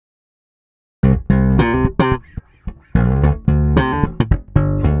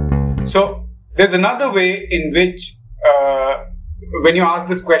there's another way in which, when you ask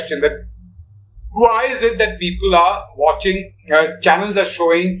this question, that why is it that people are watching, channels are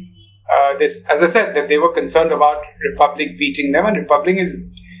showing this, as I said, that they were concerned about Republic beating them, and Republic is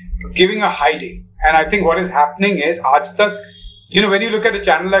giving a hiding. And I think what is happening is Aaj Tak, when you look at a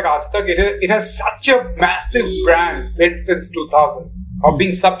channel like Aaj Tak, it has such a massive brand built since 2000 of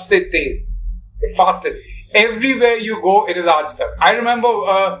being sabse tez, the fastest. Everywhere you go, it is Aaj Tak. I remember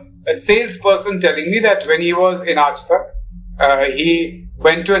a salesperson telling me that when he was in Aaj Tak, he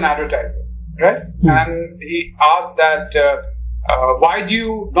went to an advertiser, right? And he asked that, why do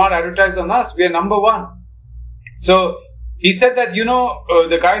you not advertise on us? We are number one. So he said that,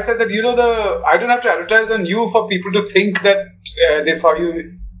 the guy said that, I don't have to advertise on you for people to think that they saw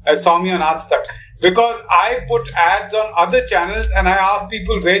me on Aaj Tak. Because I put ads on other channels and I ask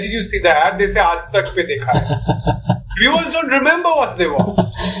people, where did you see the ad? They say, Aaj Tak pe dekha hai. Viewers don't remember what they watched.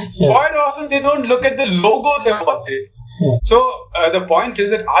 Quite often they don't look at the logo they watched. So the point is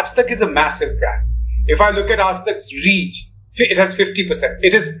that Aaj Tak is a massive brand. If I look at Aaj Tak's reach, it has 50%.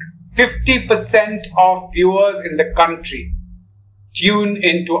 It is 50% of viewers in the country tune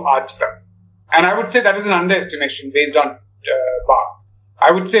into Aaj Tak. And I would say that is an underestimation based on bar.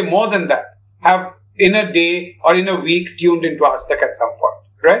 I would say more than that have in a day or in a week tuned into Aaj Tak at some point,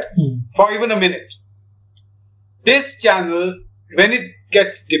 right? For even a minute. This channel, when it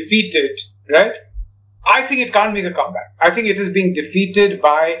gets defeated, right? I think it can't make a comeback. I think it is being defeated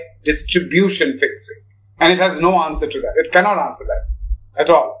by distribution fixing. And it has no answer to that. It cannot answer that at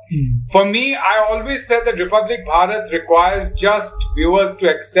all. For me, I always said that Republic Bharat requires just viewers to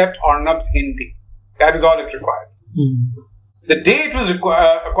accept Arnab's Hindi. That is all it required. The day it was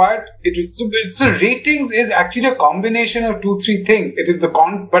acquired, so ratings is actually a combination of 2-3 things. It is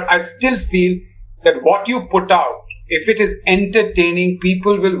but I still feel that what you put out, if it is entertaining,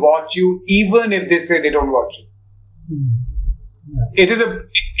 people will watch you even if they say they don't watch it.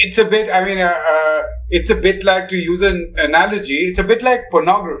 It's a bit like, to use an analogy, it's a bit like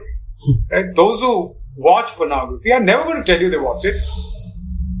pornography. Right? Those who watch pornography are never going to tell you they watch it.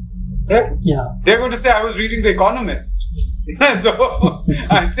 Right? Yeah. They're going to say, I was reading The Economist. So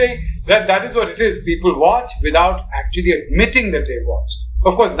I say that is what it is. People watch without actually admitting that they watched.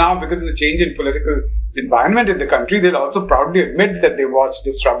 Of course, now because of the change in political environment in the country, they'll also proudly admit that they watched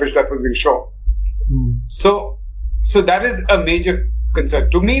this rubbish that was being shown. So that is a major concern.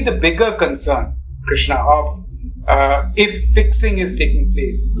 To me, the bigger concern, Krishna, of if fixing is taking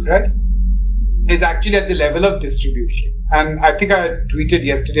place, right, is actually at the level of distribution. And I think I tweeted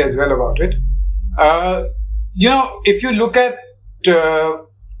yesterday as well about it. If you look at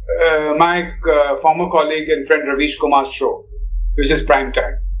my former colleague and friend Ravish Kumar's show, which is Prime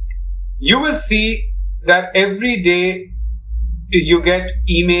Time, you will see that every day you get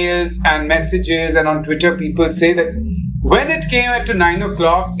emails and messages, and on Twitter people say that when it came at 9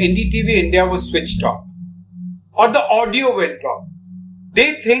 o'clock, NDTV India was switched off, or the audio went off.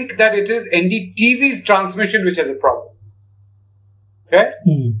 They think that it is NDTV's transmission which has a problem. Okay?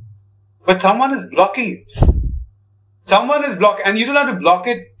 But someone is blocking it. Someone is blocking, and you don't have to block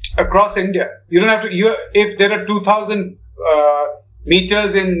it across India. You don't have to, if there are 2,000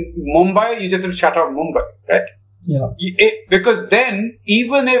 meters in Mumbai, you just have to shut off Mumbai, right? Yeah. Because then,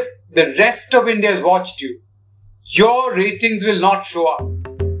 even if the rest of India has watched you, your ratings will not show up.